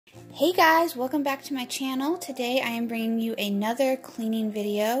Hey guys, welcome back to my channel. Today I am bringing you another cleaning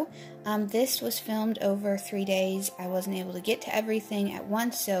video. This was filmed over 3 days. I wasn't able to get to everything at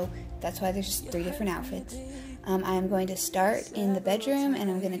once, so that's why there's just 3 different outfits. I am going to start in the bedroom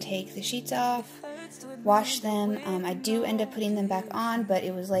and I'm going to take the sheets off, wash them. I do end up putting them back on, but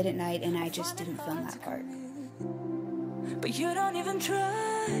it was late at night and I just didn't film that part. But you don't even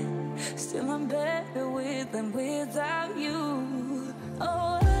try. Still I'm better with than without you.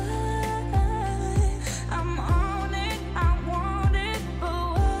 Oh, I'm on it, I want it,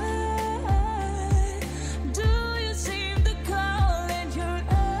 but why do you seem to call in your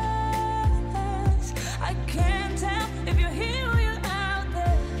eyes? I can't tell if you're here or you're out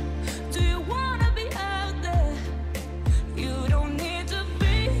there. Do you wanna be out there? You don't need to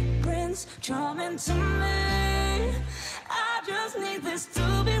be Prince Charming to me. I just need this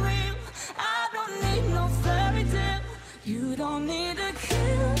to be real. I don't need no fairy tale. You don't need a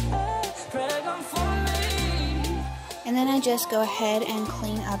kill, pregnant for me. And then I just go ahead and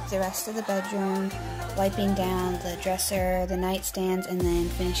clean up the rest of the bedroom, wiping down the dresser, the nightstands, and then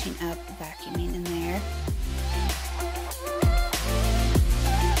finishing up vacuuming in there.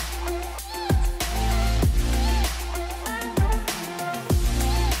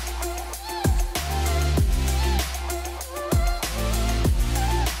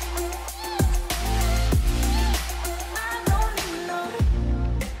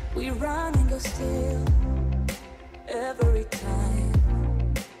 Still, every time,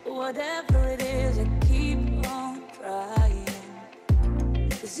 whatever it is, I keep on trying.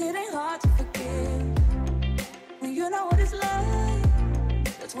 'Cause it ain't hard to forgive when you know what it's like.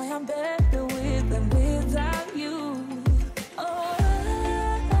 That's why I'm better with than without you. Oh,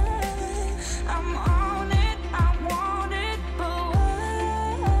 I'm on it, I want it, but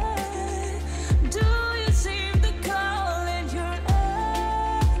why do you seem to call in your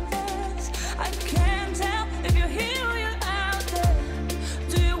eyes? I can't tell if you're here or you're out there.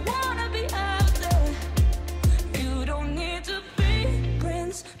 Do you wanna be out there? You don't need to be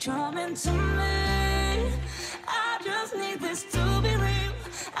Prince Charming to me. I just need this to be real.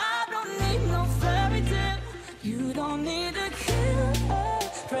 I don't need no fairy tale. You don't need a kill,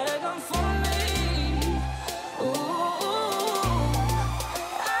 pregnant for me. Ooh,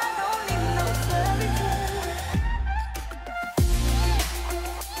 I don't need no fairy tale.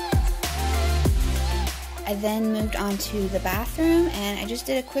 I then moved on to the bathroom and I just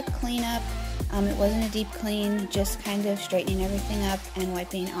did a quick cleanup. It wasn't a deep clean, just kind of straightening everything up and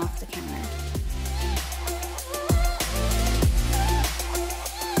wiping off the counter.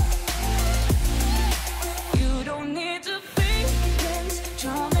 You don't need to be Prince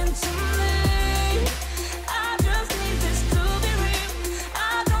Charming to me. I just need this to be real.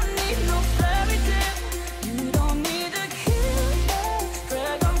 I don't need no fairy tale. You don't need a kill,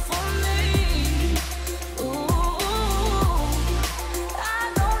 pregnant for me. Ooh, I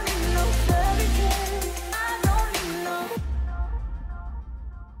don't need no fairy tale. I don't need no.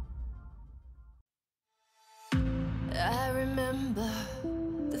 I remember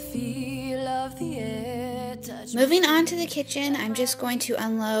the feel of the air touch. Moving on to the kitchen, I'm just going to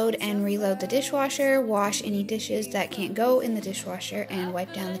unload and reload the dishwasher, wash any dishes that can't go in the dishwasher, and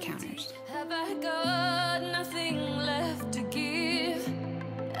wipe down the counters. Have I got nothing left to give?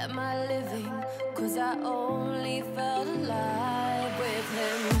 Am I living? 'Cause I only felt alive with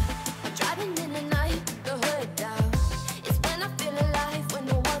him. Driving in the night, the hood down. It's when I feel alive, when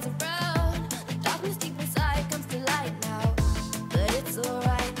no one's around. The darkness deep inside comes to light now. But it's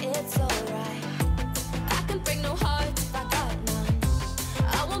alright, it's alright. I can break no heart if I got none.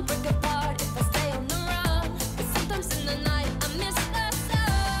 I won't break apart if I stay on the run. But sometimes in the night I miss the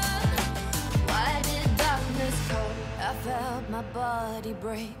sun. Why did darkness come? I felt my body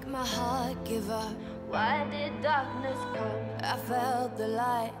break, my heart give up. Why did darkness come? I felt the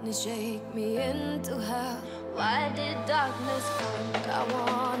lightness shake me into hell. Why did darkness come? I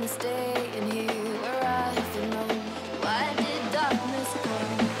wanna stay in here where I belong. Why did darkness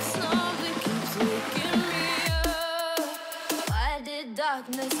come? Something keeps waking me up. Why did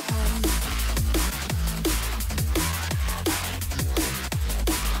darkness come?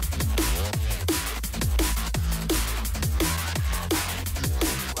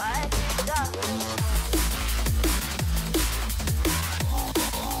 Why did darkness come?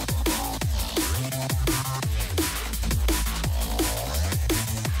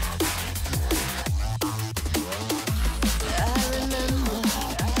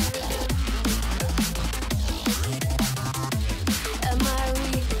 Am I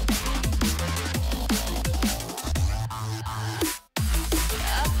weak?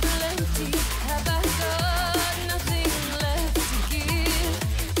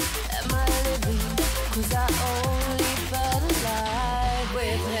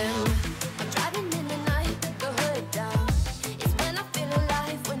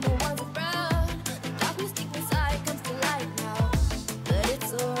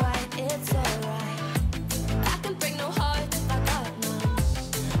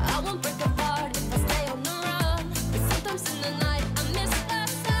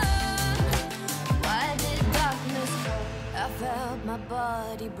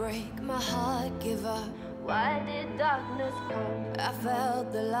 body break, my heart give up. Why did darkness come? I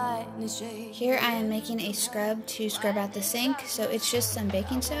felt the lightning shake. Here I am making a scrub to scrub out the sink. So it's just some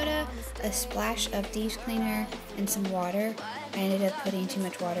baking soda, a splash of thieves cleaner, and some water. I ended up putting too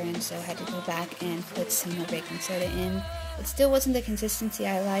much water in, so I had to go back and put some more baking soda in. It still wasn't the consistency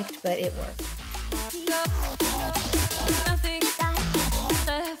I liked, but it worked. Nothing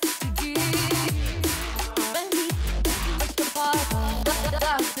left to give.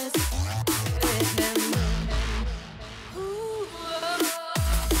 Darkness with him.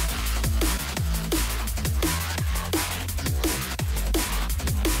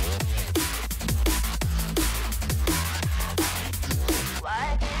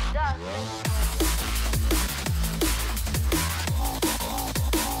 Why did darkness?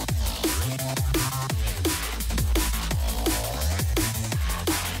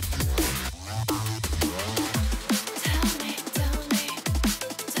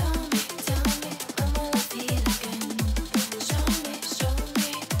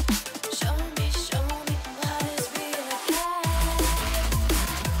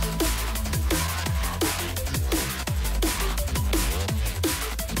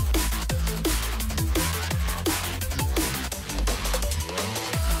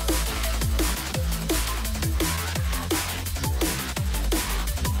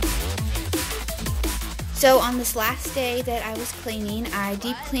 So on this last day that I was cleaning, I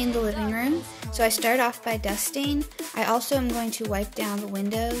deep cleaned the living room. So I start off by dusting. I also am going to wipe down the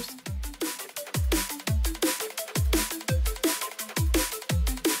windows.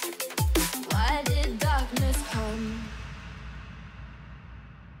 Why did darkness come?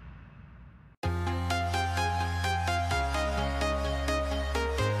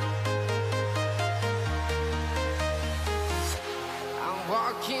 I'm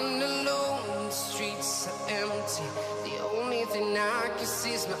walking alone, the streets are empty. The only thing I can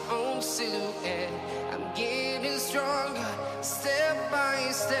see is my own silhouette. I'm getting stronger, step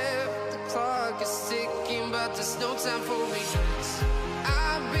by step. The clock is ticking, but there's no time for regrets.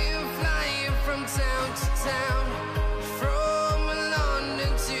 I've been flying from town to town, from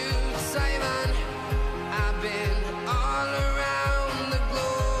London to Taiwan. I've been all around the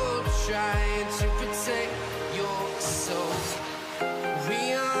globe trying to protect your soul.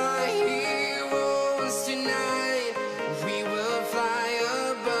 We are heroes tonight. We will fly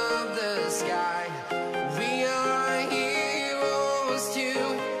above the sky. We are heroes tonight.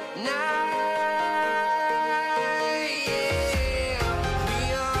 Yeah. We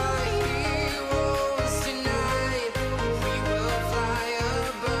are heroes tonight. We will fly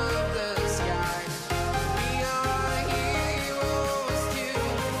above the sky. We are heroes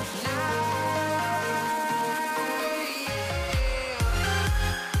tonight.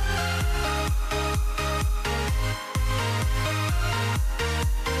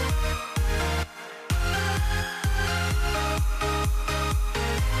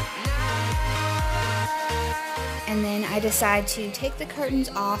 And then I decide to take the curtains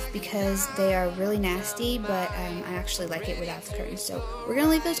off because they are really nasty, but I actually like it without the curtains. So we're going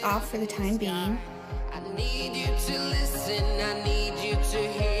to leave those off for the time being. I need you to listen, I need you to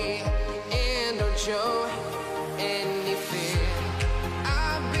hear, and don't show any fear.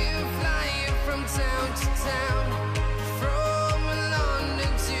 I've been flying from town to town, from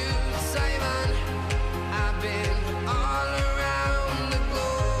London to Taiwan. I've been all around the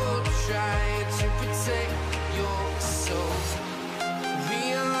globe trying to protect your soul. We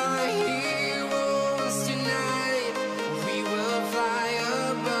are heroes tonight. We will fly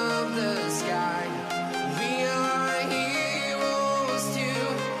above the sky. We are heroes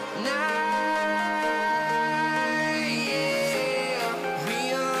tonight.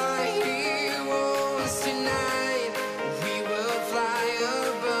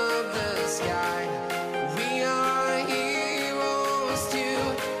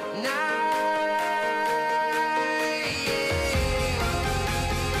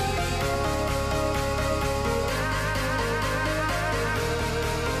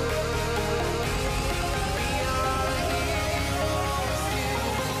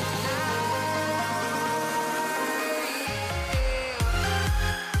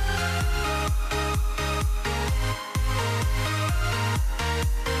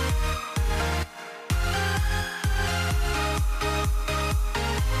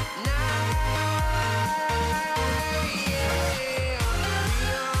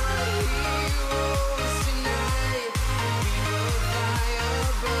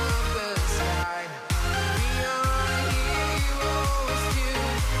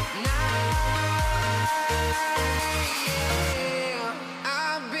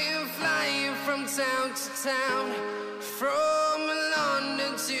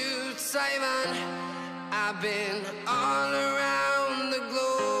 Simon. I've been all around the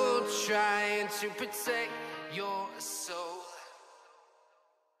globe trying to protect your soul.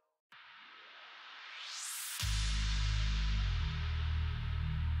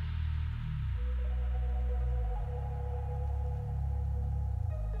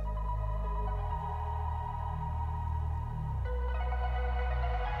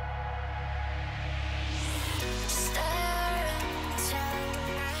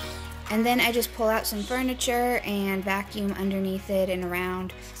 And then I just pull out some furniture and vacuum underneath it and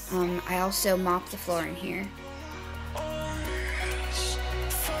around. I also mop the floor in here.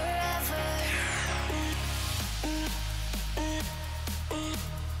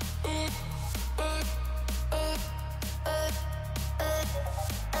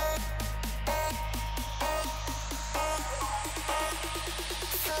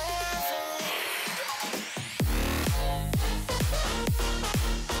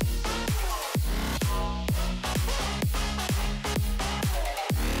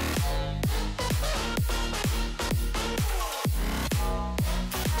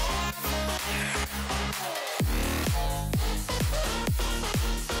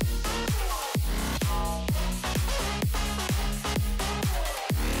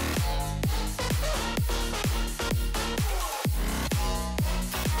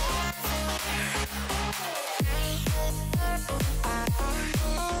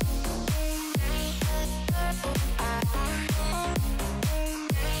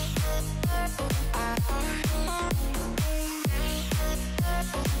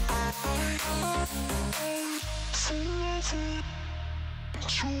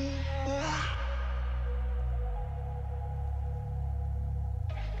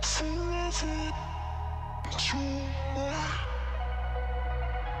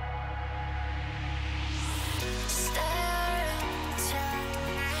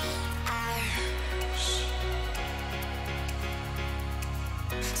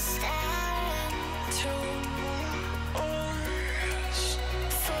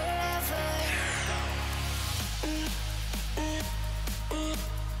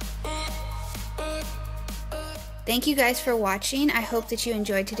 Thank you guys for watching. I hope that you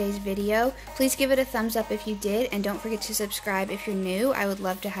enjoyed today's video. Please give it a thumbs up if you did, and don't forget to subscribe if you're new. I would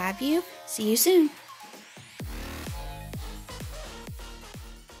love to have you. See you soon.